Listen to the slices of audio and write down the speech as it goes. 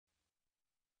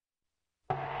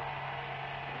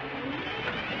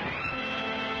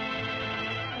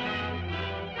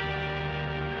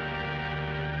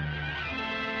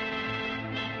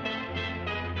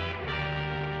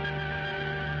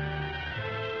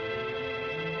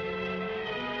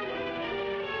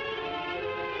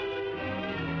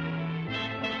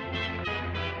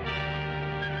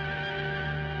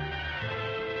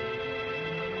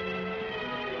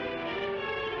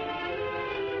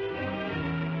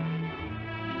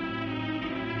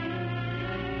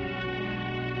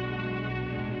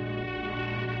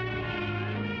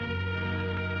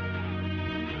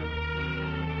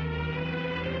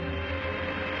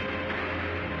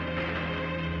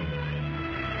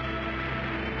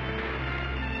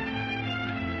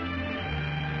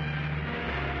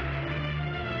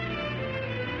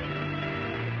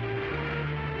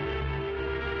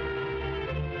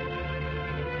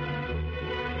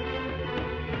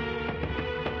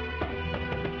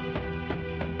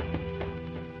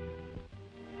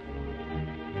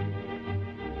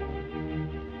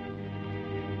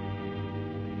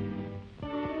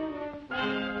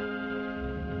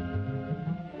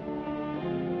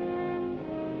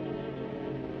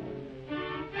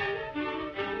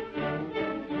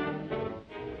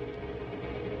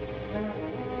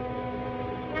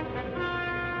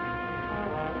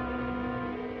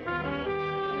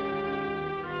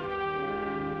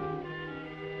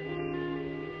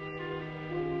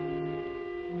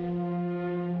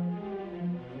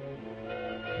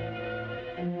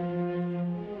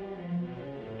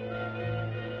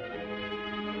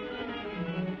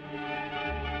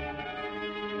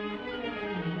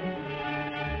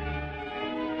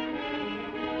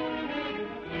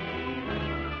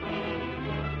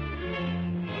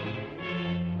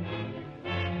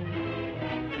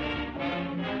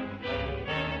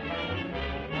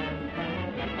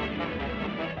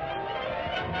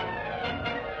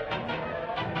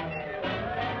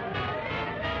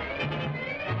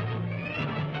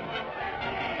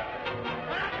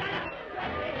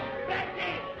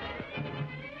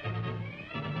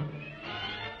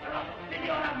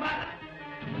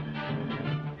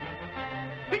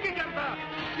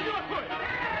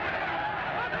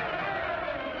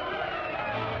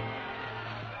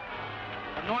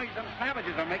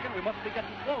savages are making, we must be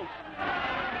getting close.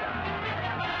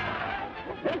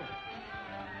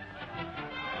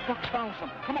 Buck's found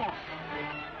something. Come on.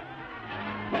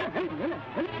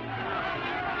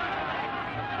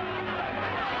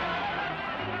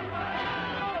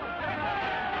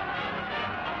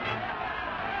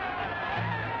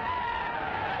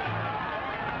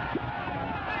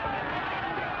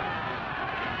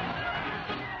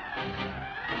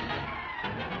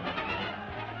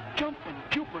 Jumping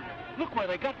Jupiter. Look where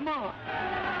they got Ma.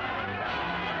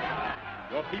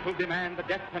 Your people demand the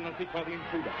death penalty for the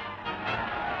intruder.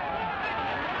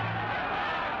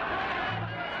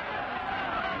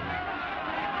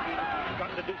 You've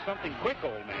got to do something quick,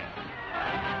 old man.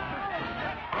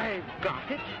 I've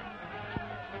got it.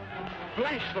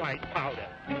 Flashlight powder.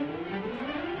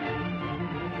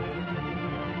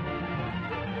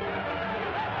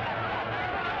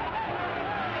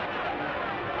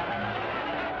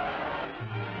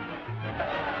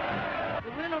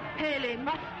 The will of Pele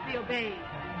must be obeyed.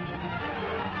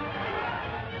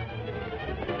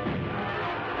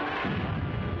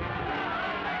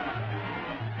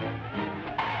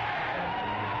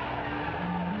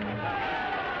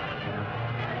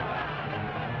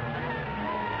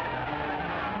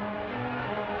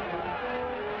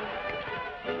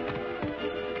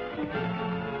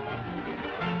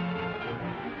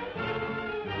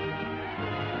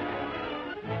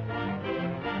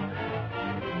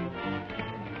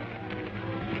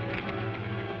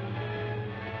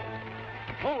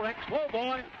 Whoa, Rex. Whoa,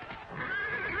 boy.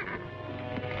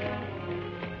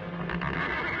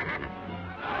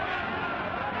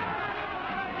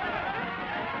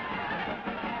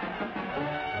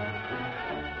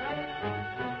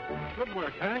 Good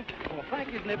work, Hank. Well,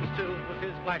 thank you, Nibs, too, with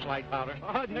his flashlight powder.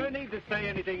 Oh, no need to say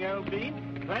anything, old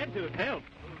bean. Glad to help.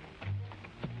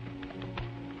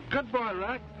 Good boy,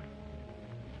 Rex.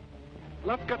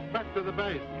 Let's get back to the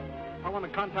base. I want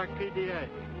to contact PDA.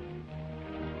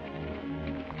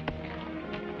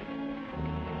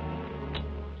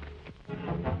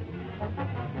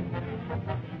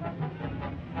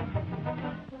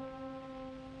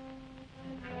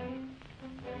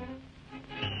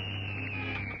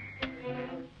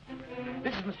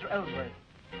 This is Mr. Ellsworth.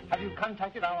 Have you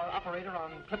contacted our operator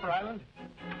on Clipper Island?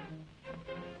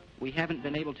 We haven't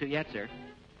been able to yet, sir.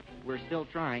 We're still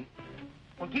trying.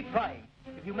 Well, keep trying.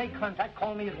 If you make contact,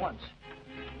 call me at once.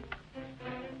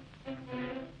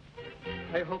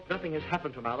 I hope nothing has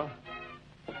happened to Mala.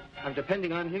 I'm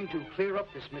depending on him to clear up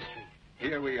this mystery.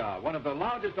 Here we are, one of the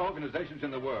largest organizations in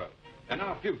the world. And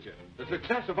our future, the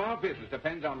success of our business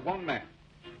depends on one man.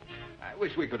 I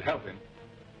wish we could help him.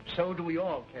 So do we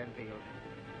all, Canfield.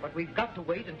 But we've got to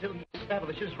wait until he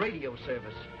establishes radio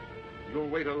service. You'll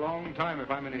wait a long time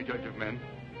if I'm any judge of men.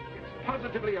 It's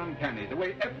positively uncanny, the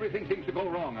way everything seems to go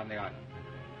wrong on the island.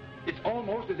 It's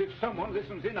almost as if someone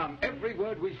listens in on every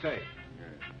word we say.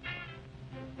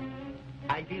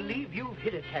 I believe you've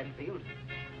hit it, Canfield.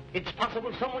 It's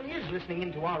possible someone is listening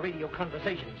into our radio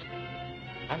conversations.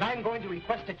 And I'm going to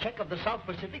request a check of the South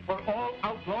Pacific for all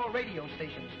outlaw radio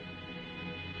stations.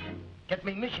 Get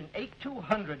me mission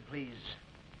 8200, please.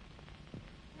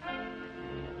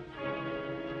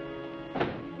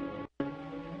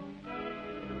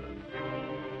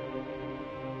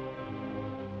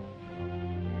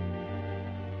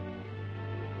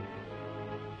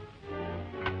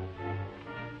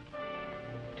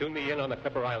 Tune me in on the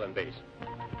Clipper Island base.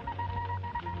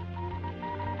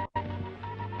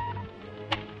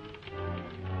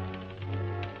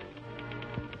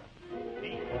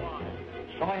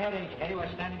 Go ahead, HK.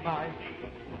 We're standing by.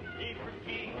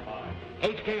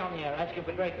 HK on the air. Asking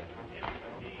for Draker.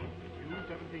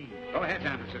 Go ahead,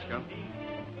 San Francisco.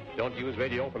 Don't use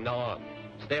radio from now on.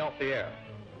 Stay off the air.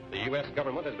 The U.S.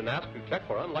 government has been asked to check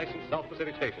for unlicensed South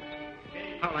Pacific stations.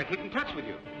 How'll I keep in touch with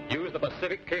you? Use the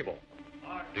Pacific cable.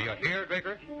 Do you hear,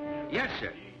 Draker? Yes,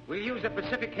 sir. We use the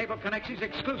Pacific cable connections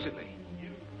exclusively.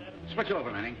 Switch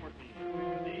over, Manning.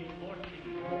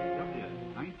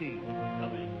 19.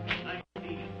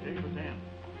 J for Sam.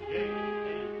 J.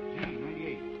 G,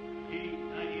 98. G,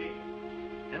 98.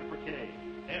 F for K.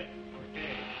 F for K.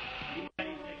 G, 96.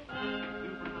 2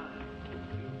 for 9.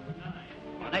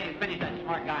 9. Well, they finished that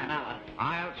smart guy now.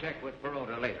 I'll check with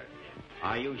Porotu later.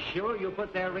 Are you sure you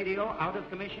put their radio out of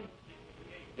commission?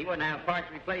 He wouldn't have parts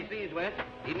to replace these with,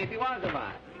 even if he was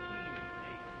alive.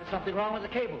 There's something wrong with the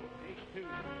cable.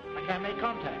 I can't make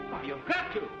contact. Oh, you've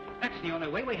got to. That's the only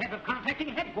way we have of contacting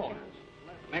headquarters.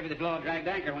 Maybe the blow dragged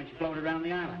anchor when she floated around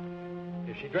the island.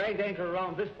 If she dragged anchor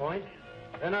around this point,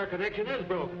 then our connection is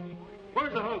broken.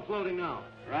 Where's the hull floating now?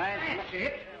 Right? That's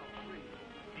it.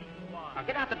 Now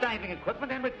get out the diving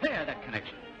equipment and repair that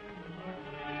connection.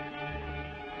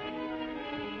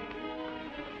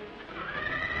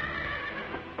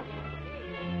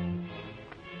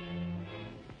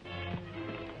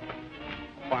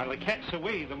 While the cat's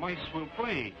away, the mice will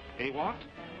play. Eh, what?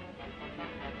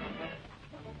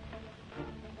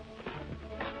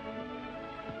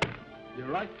 You're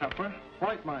right, Tupper.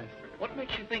 White mice. What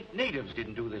makes you think natives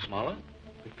didn't do this, Muller?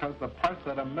 Because the parts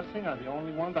that are missing are the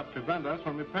only ones that prevent us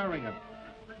from repairing it.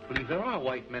 I believe there are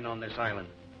white men on this island.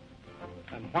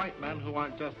 And white men who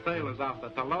aren't just sailors off the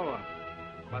Taloa.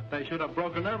 But they should have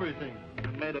broken everything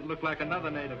and made it look like another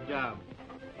native job.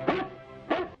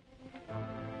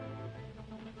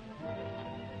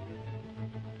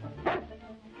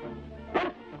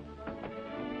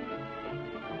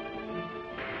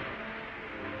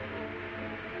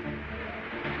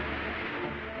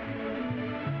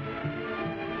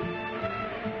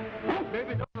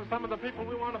 Maybe those are some of the people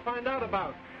we want to find out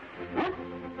about.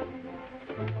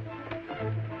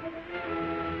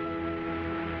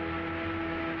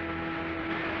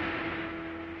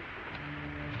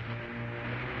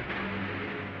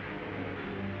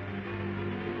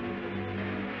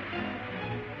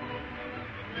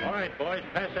 All right, boys,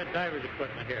 pass that diver's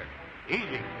equipment here.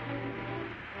 Easy.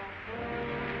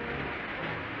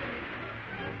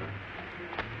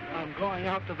 I'm going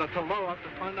out to the Taloa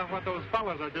to find out what those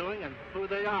fellas are doing and who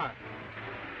they are.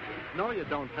 No, you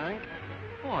don't, Hank.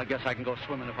 Oh, I guess I can go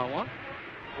swimming if I want.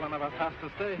 One of us has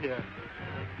to stay here.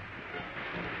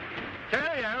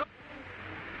 Cheerio.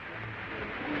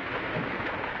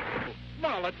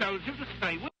 Muller tells you to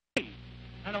stay with me.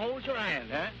 And hold your hand,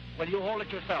 huh? Well, you hold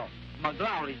it yourself.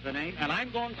 McGlowry's the name, and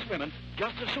I'm going swimming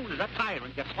just as soon as that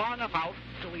tyrant gets far enough out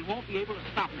so he won't be able to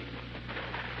stop me.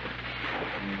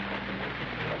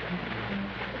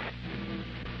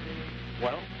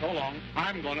 Well, so long.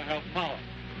 I'm going to help Muller.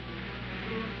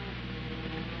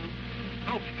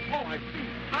 Ouch. Oh, my feet.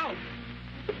 Ouch.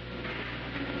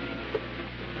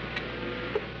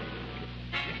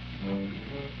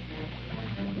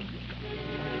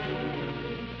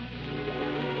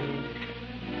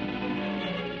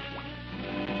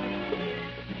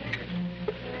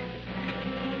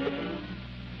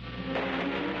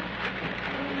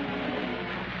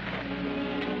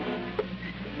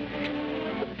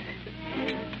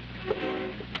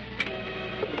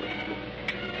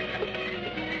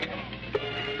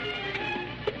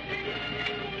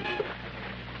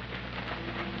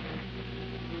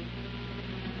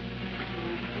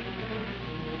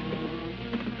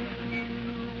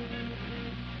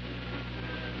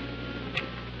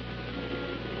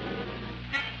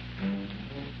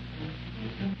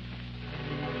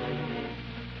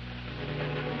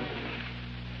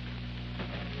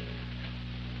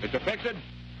 Is it fixed?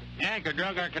 The anchor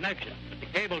drug our connection. But the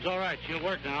cable's all right. She'll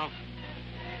work now.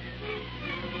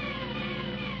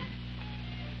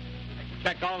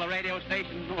 Checked all the radio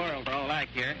stations in the world for all I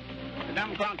care. The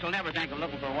dumb crunks will never think of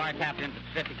looking for a wiretapped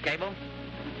inter-Pacific cable.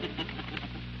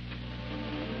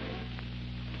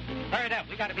 Hurry it up.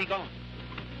 We got to be going.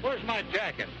 Where's my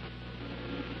jacket?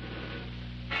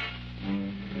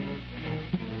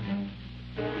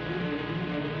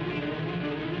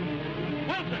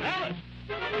 Wilson, Ellis!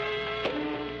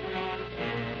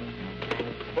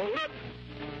 Hold up.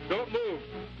 Don't move.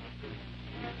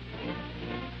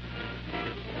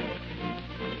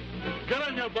 Get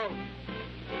on your boat.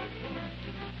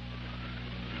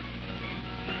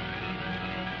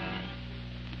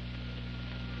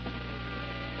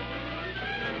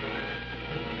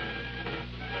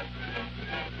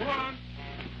 Come on.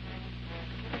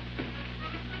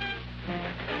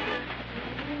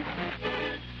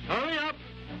 Hurry up.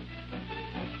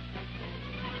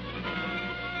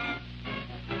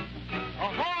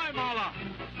 Ahoy, Muller!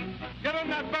 Get in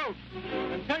that boat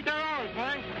and take their oars,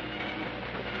 Hank.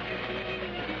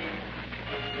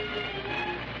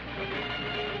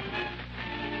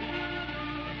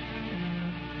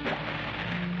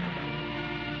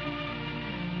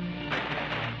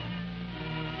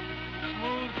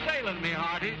 Smooth sailing, me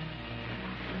hearties.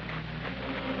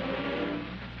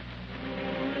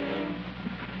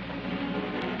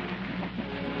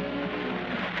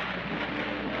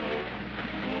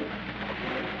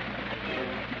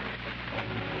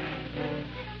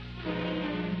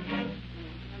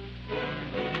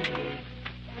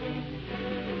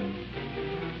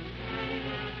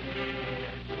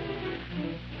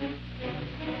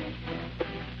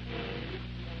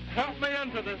 Help me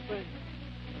into this thing.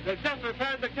 They just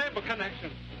repaired the cable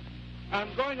connection.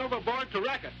 I'm going overboard to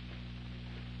wreck it.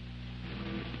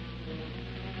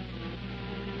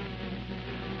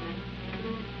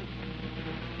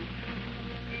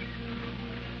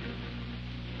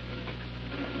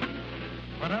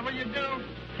 Whatever you do,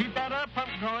 keep that air pump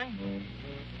going.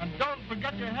 And don't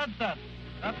forget your headset.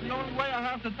 That's the only way I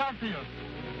have to talk to you.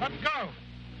 Let's go.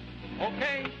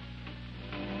 Okay.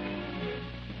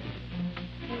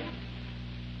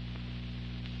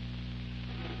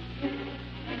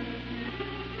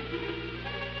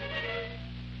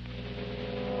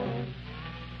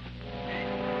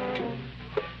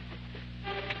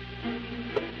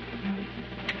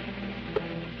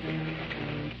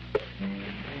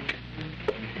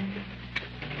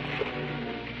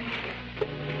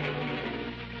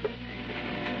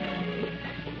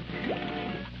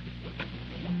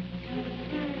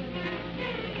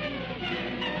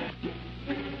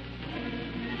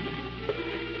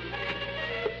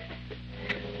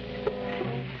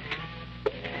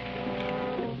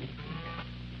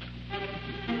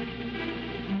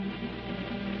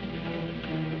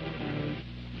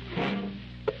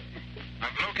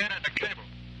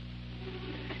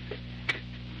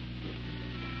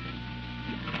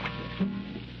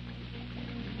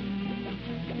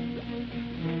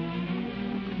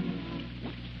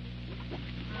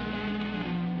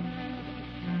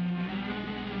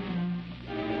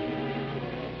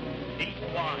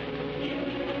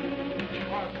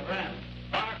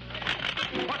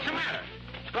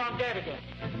 on dead again.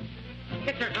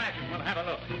 Get your glasses, we'll have a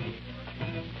look.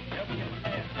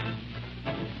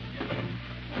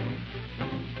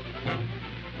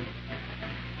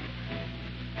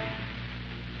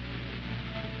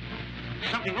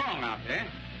 Something wrong out there.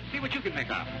 See what you can make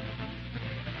out.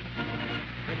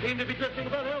 They seem to be drifting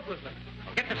about helplessly.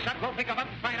 Well, get the set, we'll pick them up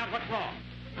and find out what's wrong.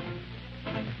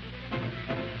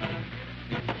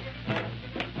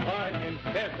 All right, Jim.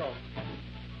 Careful.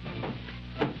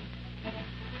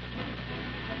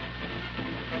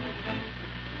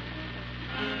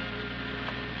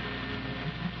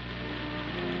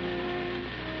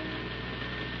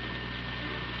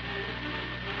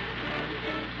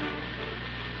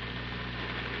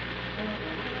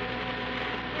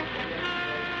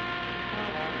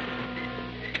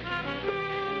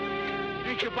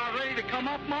 Ain't you about ready to come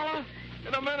up, Muller?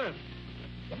 In a minute.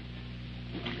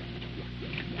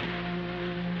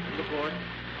 Look for it.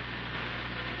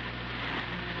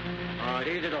 All right,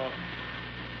 ease it off.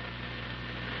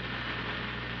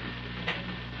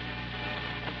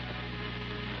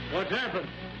 What's happened?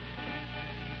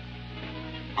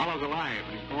 Hollow's alive,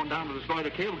 and he's going down to destroy the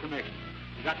cable connection.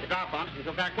 We got the dock bumps and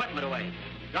took our equipment away.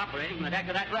 He's operating from the deck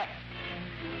of that wreck.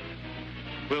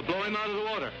 We'll blow him out of the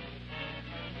water.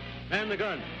 Man the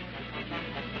gun.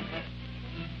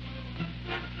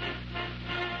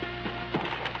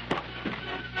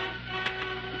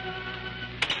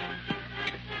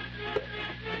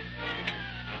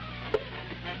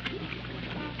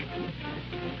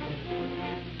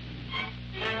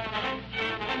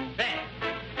 There.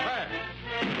 Fire.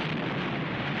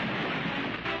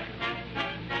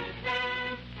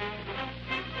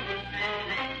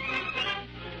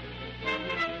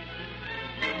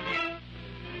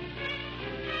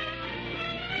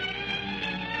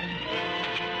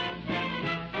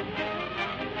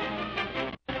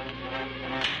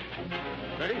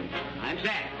 Ready? I'm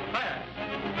set. Fire.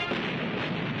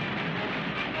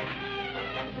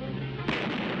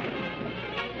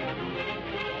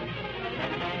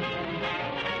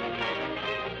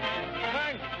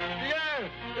 Hank, the air!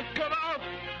 It's cut off!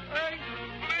 Hank,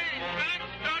 please, Hank,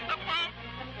 start the pump!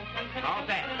 All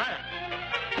set.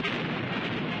 Fire.